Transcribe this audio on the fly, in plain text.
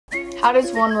How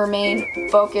does one remain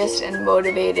focused and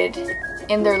motivated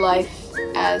in their life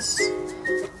as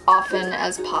often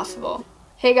as possible?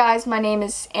 Hey guys, my name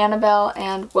is Annabelle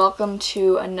and welcome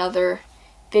to another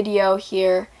video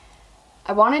here.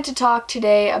 I wanted to talk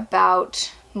today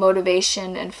about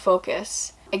motivation and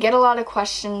focus. I get a lot of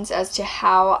questions as to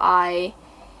how I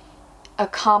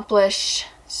accomplish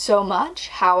so much,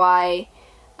 how I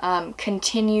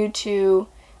continue to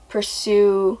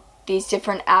pursue these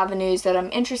different avenues that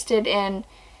I'm interested in,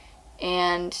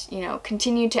 and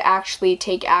continue to actually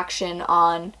take action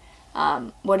on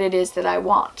what it is that I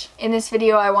want. In this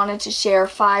video I wanted to share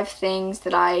 5 things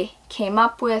that I came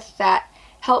up with that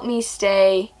help me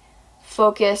stay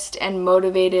focused and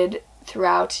motivated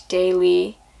throughout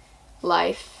daily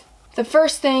life. The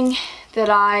first thing that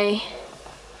I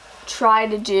try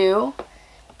to do,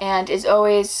 and is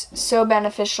always so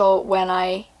beneficial when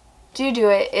I do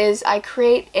it, is I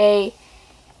create a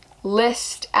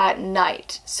list at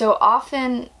night. So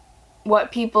often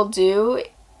what people do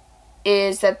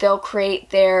is that they'll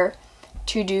create their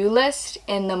to-do list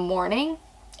in the morning,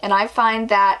 and I find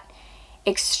that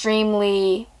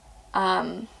extremely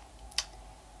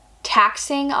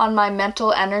taxing on my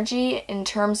mental energy, in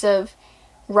terms of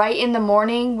right in the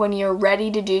morning when you're ready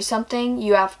to do something,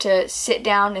 you have to sit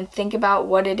down and think about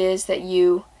what it is that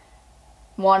you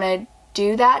want to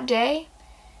do that day.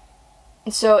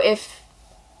 And so if,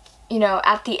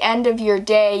 at the end of your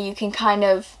day, you can kind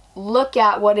of look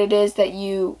at what it is that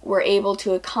you were able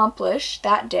to accomplish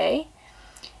that day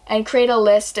and create a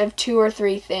list of 2 or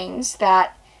 3 things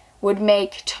that would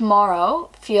make tomorrow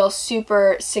feel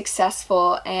super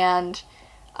successful, and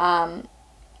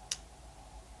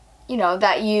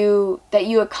that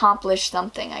you accomplished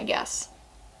something, I guess.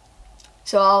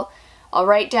 So I'll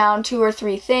write down 2 or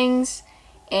 3 things,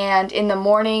 and in the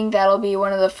morning that'll be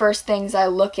one of the first things I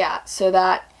look at, so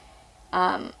that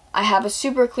I have a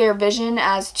super clear vision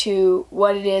as to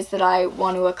what it is that I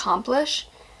want to accomplish.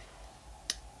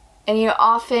 And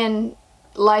often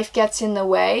life gets in the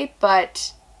way,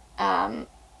 but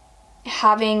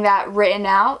having that written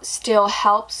out still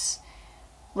helps,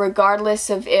 regardless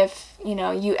of if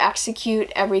you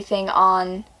execute everything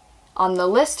on the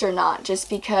list or not, just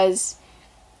because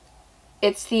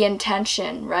it's the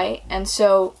intention, right? And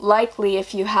so likely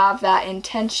if you have that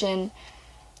intention,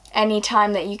 any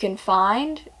time that you can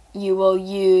find, you will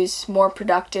use more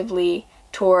productively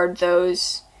toward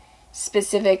those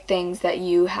specific things that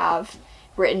you have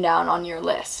written down on your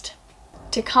list.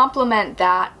 To complement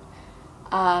that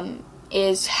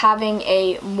is having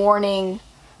a morning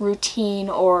routine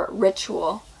or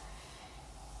ritual.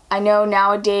 I know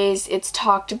nowadays it's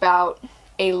talked about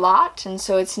a lot, and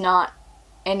so it's not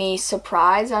any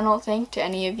surprise, I don't think, to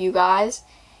any of you guys,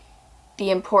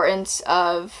 the importance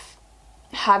of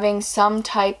having some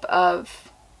type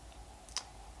of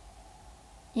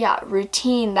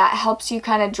routine that helps you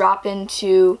kind of drop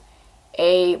into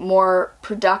a more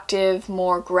productive,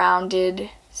 more grounded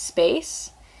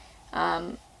space.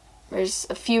 There's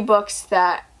a few books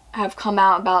that have come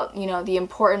out about the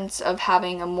importance of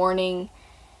having a morning,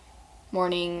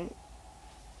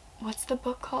 what's the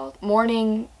book called?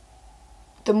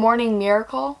 The Morning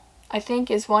Miracle, I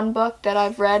think, is one book that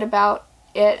I've read about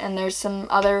it, and there's some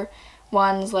other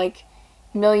ones like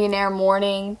Millionaire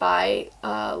Morning by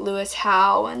Lewis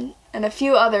Howe, and a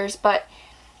few others, but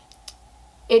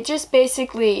it just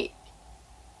basically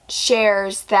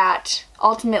shares that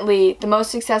ultimately the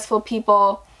most successful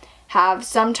people have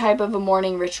some type of a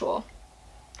morning ritual,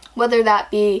 whether that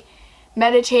be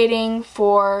meditating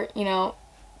for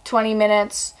 20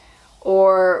 minutes,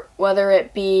 or whether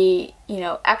it be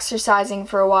exercising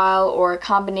for a while, or a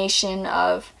combination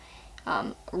of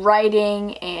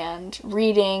writing and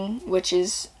reading, which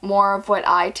is more of what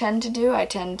I tend to do. I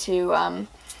tend to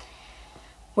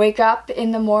wake up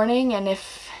in the morning, and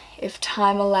if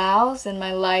time allows and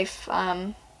my life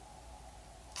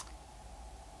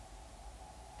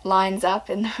lines up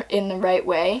in the right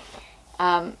way,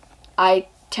 I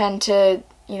tend to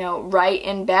write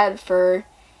in bed for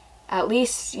at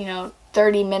least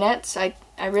 30 minutes. I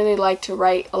really like to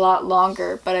write a lot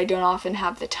longer, but I don't often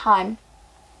have the time.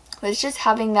 But it's just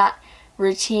having that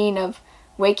routine of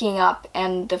waking up,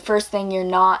 and the first thing you're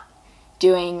not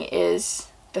doing is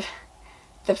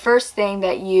the first thing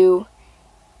that you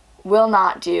will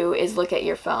not do is look at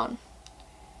your phone.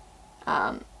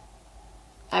 I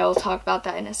will talk about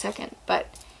that in a second, but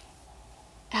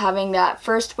having that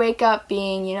first wake up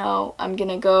being, I'm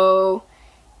gonna go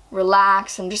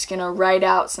relax, I'm just gonna write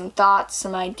out some thoughts,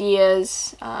 some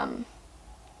ideas,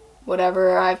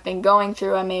 whatever I've been going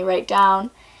through I may write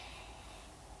down,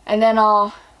 and then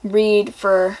I'll read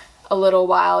for a little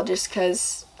while, just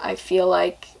because I feel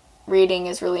like reading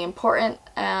is really important,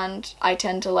 and I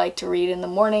tend to like to read in the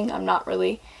morning. I'm not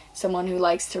really someone who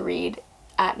likes to read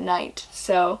at night.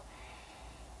 So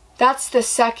that's the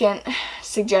second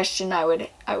suggestion I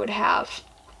would have.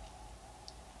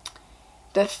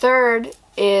 The third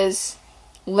is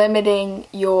limiting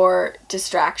your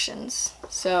distractions.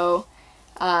 So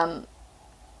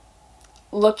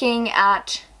looking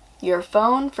at your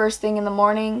phone first thing in the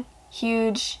morning,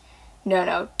 huge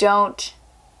no, don't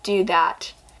do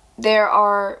that. There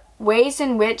are ways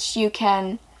in which you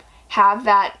can have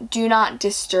that do not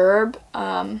disturb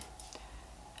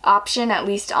option, at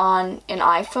least on an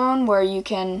iPhone, where you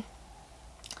can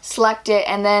select it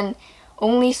and then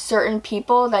only certain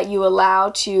people that you allow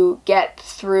to get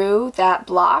through that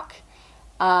block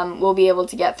will be able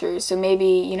to get through. So maybe,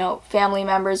 you know, family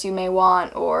members you may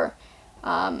want, or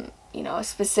you know, a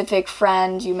specific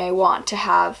friend you may want to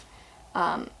have,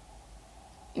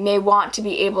 you may want to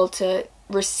be able to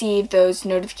receive those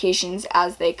notifications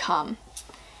as they come.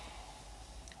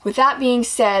 With that being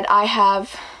said, I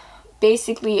have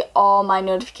basically all my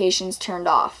notifications turned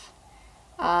off.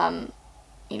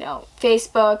 You know,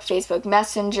 Facebook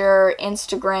Messenger,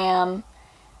 Instagram,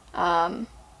 I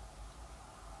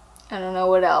don't know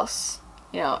what else.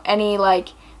 You know, any like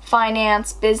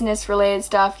finance, business related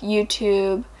stuff,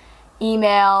 YouTube,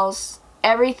 emails,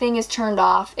 everything is turned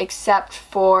off except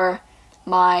for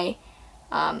my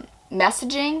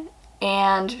messaging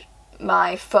and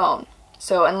my phone.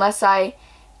 So unless I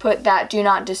put that do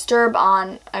not disturb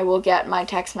on, I will get my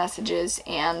text messages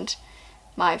and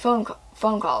my phone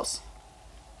calls.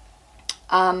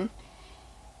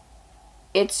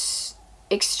 It's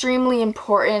extremely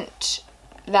important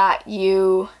that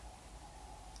you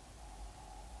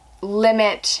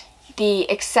limit the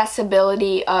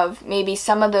accessibility of maybe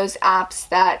some of those apps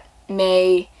that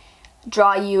may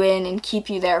draw you in and keep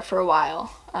you there for a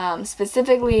while.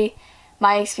 Specifically,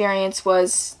 my experience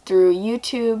was through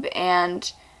YouTube,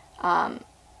 and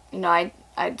you know,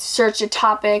 I'd search a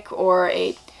topic or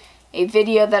a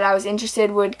video that I was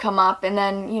interested would come up, and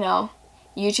then, you know,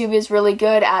 YouTube is really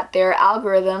good at their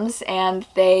algorithms, and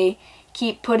they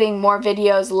keep putting more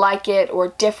videos like it or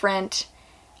different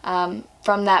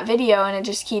from that video, and it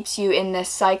just keeps you in this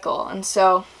cycle. And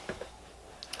so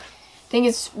I think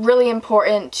it's really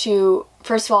important to,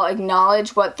 first of all,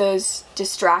 acknowledge what those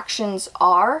distractions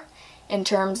are in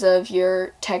terms of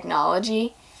your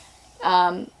technology,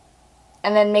 and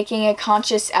then making a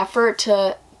conscious effort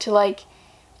to like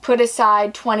put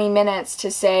aside 20 minutes to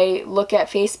say look at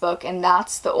Facebook, and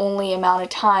that's the only amount of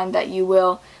time that you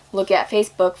will look at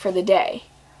Facebook for the day.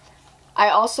 I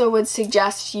also would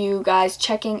suggest you guys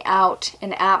checking out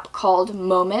an app called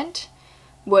Moment,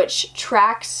 which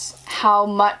tracks how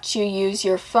much you use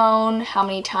your phone, how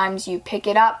many times you pick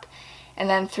it up, and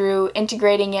then through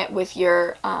integrating it with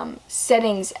your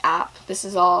settings app. This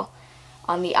is all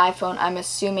on the iPhone. I'm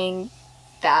assuming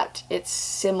that it's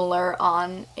similar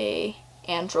on a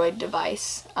Android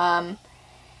device. But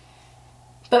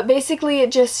basically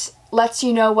it just lets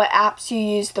you know what apps you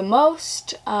use the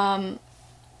most,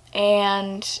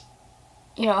 and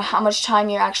you know how much time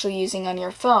you're actually using on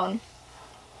your phone.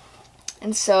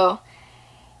 And so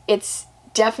it's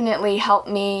definitely helped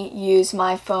me use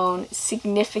my phone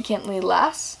significantly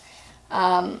less.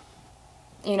 You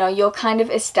know, you'll kind of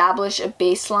establish a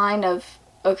baseline of,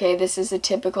 okay, this is a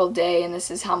typical day and this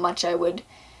is how much I would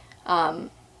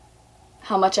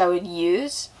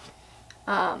use.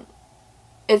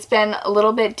 It's been a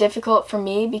little bit difficult for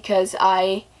me because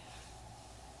I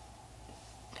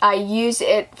use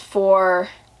it for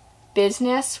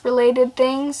business related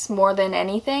things more than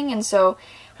anything, and so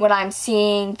when I'm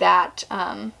seeing that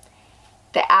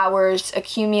the hours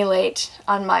accumulate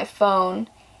on my phone,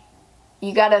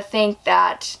 you gotta think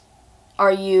that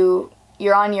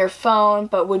you're on your phone,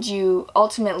 but would you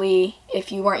ultimately,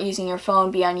 if you weren't using your phone,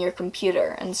 be on your computer?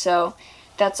 And so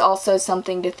that's also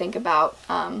something to think about.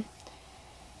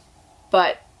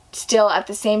 But still, at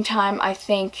the same time, I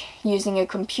think using a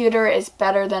computer is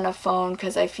better than a phone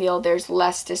because I feel there's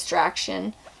less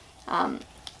distraction.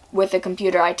 With a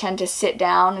computer, I tend to sit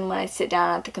down, and when I sit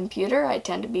down at the computer, I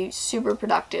tend to be super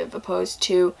productive, opposed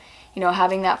to, you know,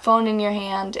 having that phone in your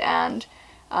hand and,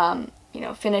 you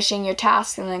know, finishing your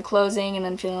task and then closing and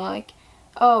then feeling like,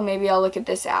 oh, maybe I'll look at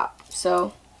this app.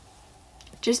 So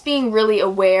just being really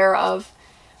aware of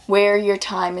where your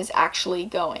time is actually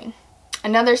going.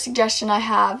 Another suggestion I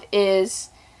have is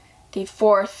the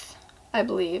fourth, I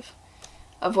believe,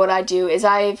 of what I do is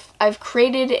I've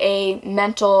created a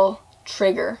mental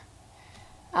trigger.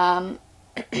 What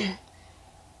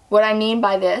I mean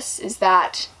by this is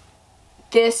that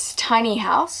this tiny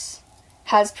house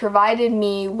has provided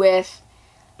me with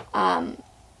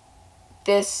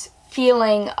this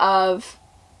feeling of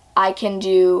I can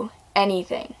do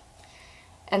anything.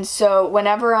 And so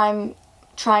whenever I'm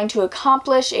trying to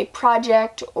accomplish a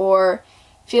project or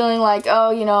feeling like,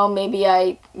 oh, you know, maybe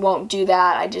I won't do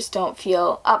that, I just don't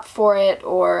feel up for it,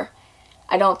 or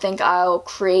I don't think I'll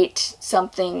create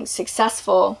something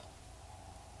successful,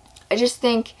 I just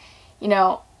think, you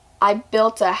know, I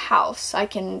built a house. I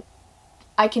can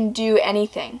do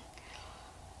anything.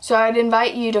 So I'd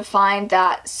invite you to find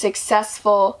that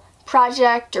successful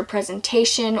project or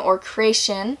presentation or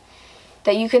creation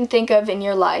that you can think of in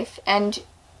your life and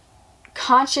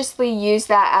consciously use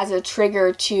that as a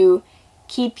trigger to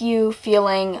keep you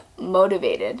feeling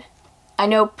motivated. I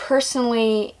know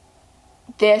personally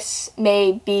this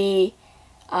may be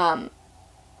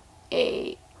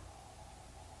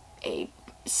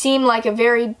seem like a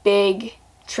very big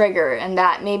trigger, and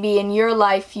that maybe in your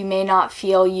life you may not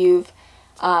feel you've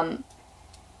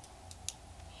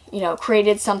you know,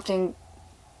 created something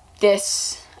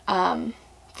this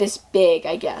this big,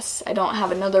 I guess. I don't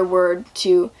have another word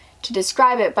to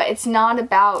describe it, but it's not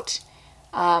about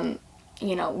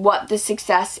you know, what the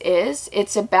success is.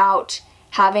 It's about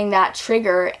having that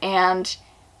trigger, and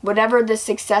whatever the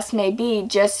success may be,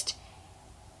 just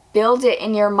build it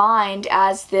in your mind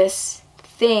as this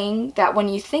thing that when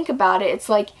you think about it, it's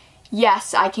like,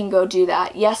 yes, I can go do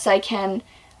that. Yes, I can,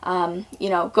 you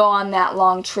know, go on that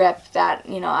long trip that,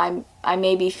 you know, I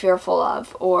may be fearful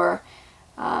of, or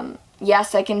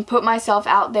yes, I can put myself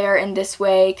out there in this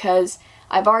way because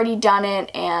I've already done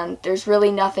it and there's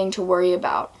really nothing to worry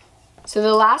about. So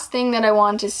the last thing that I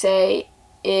want to say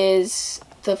is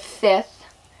the fifth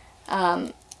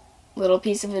little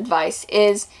piece of advice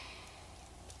is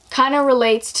kind of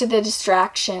relates to the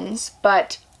distractions,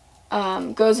 but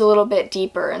goes a little bit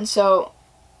deeper. And so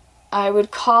I would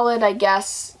call it, I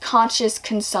guess, conscious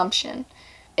consumption.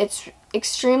 It's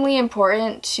extremely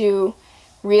important to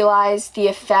realize the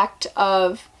effect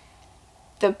of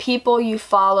the people you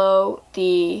follow,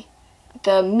 the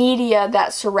media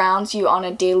that surrounds you on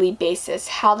a daily basis,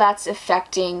 how that's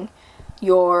affecting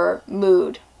your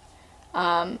mood,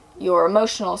 your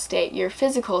emotional state, your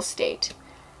physical state.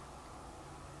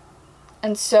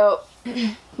 And so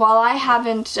while I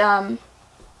haven't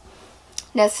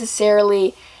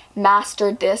necessarily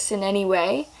mastered this in any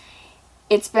way,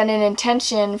 it's been an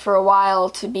intention for a while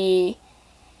to be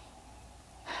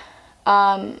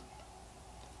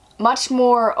much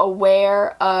more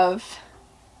aware of,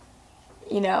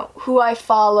 you know, who I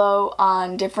follow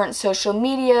on different social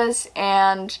medias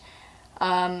and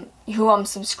who I'm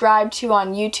subscribed to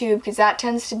on YouTube, because that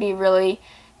tends to be really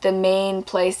the main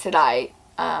place that I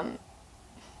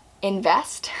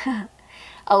invest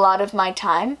a lot of my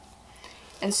time.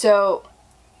 And so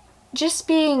just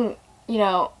being, you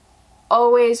know,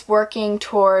 always working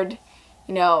toward,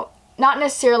 you know, not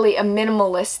necessarily a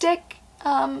minimalistic,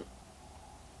 I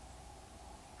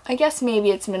guess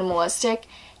maybe it's minimalistic,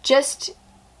 just,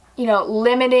 you know,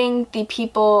 limiting the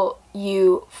people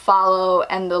you follow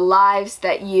and the lives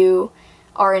that you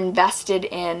are invested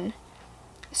in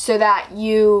so that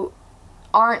you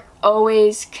aren't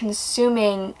always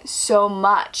consuming so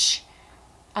much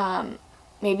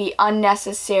maybe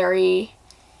unnecessary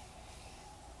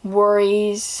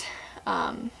worries,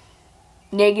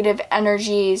 negative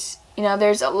energies. You know,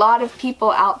 there's a lot of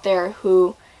people out there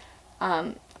who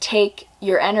take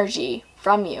your energy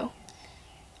from you.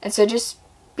 And so just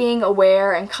being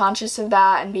aware and conscious of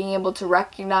that and being able to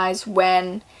recognize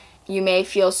when you may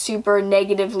feel super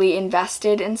negatively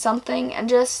invested in something and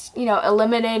just, you know,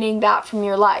 eliminating that from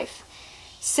your life.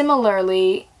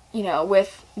 Similarly, you know,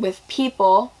 with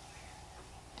people,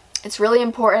 it's really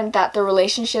important that the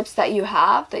relationships that you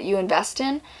have, that you invest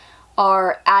in,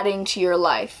 are adding to your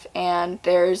life, and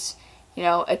there's, you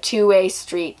know, a two-way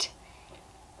street,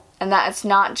 and that it's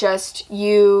not just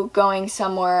you going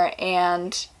somewhere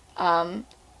and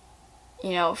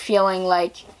you know, feeling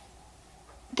like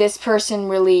this person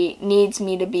really needs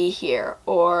me to be here,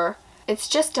 or it's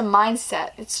just a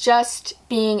mindset. It's just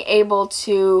being able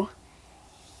to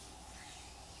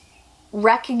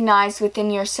recognize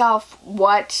within yourself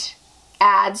what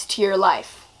adds to your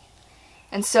life.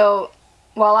 And so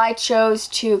while I chose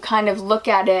to kind of look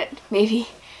at it maybe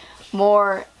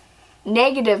more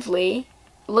negatively,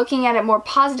 looking at it more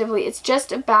positively, it's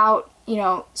just about, you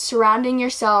know, surrounding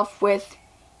yourself with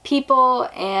people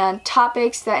and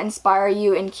topics that inspire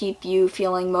you and keep you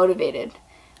feeling motivated.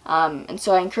 And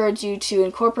so I encourage you to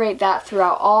incorporate that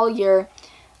throughout all your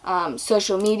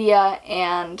social media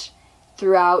and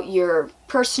throughout your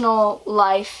personal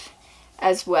life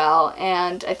as well.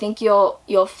 And I think you'll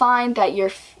find that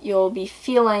you'll be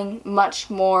feeling much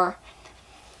more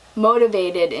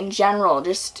motivated in general,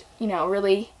 just, you know,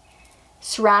 really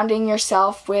surrounding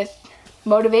yourself with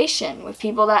motivation, with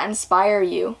people that inspire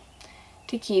you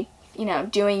to keep, you know,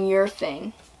 doing your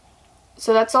thing.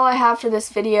 So that's all I have for this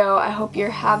video. I hope you're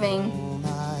having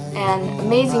an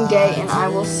amazing day, and I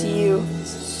will see you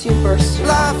super soon.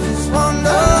 Life is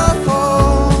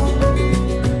wonderful.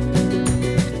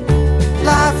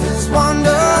 Life is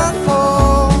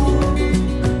wonderful.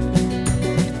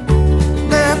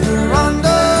 Never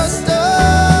understood,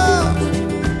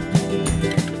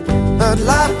 but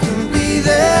life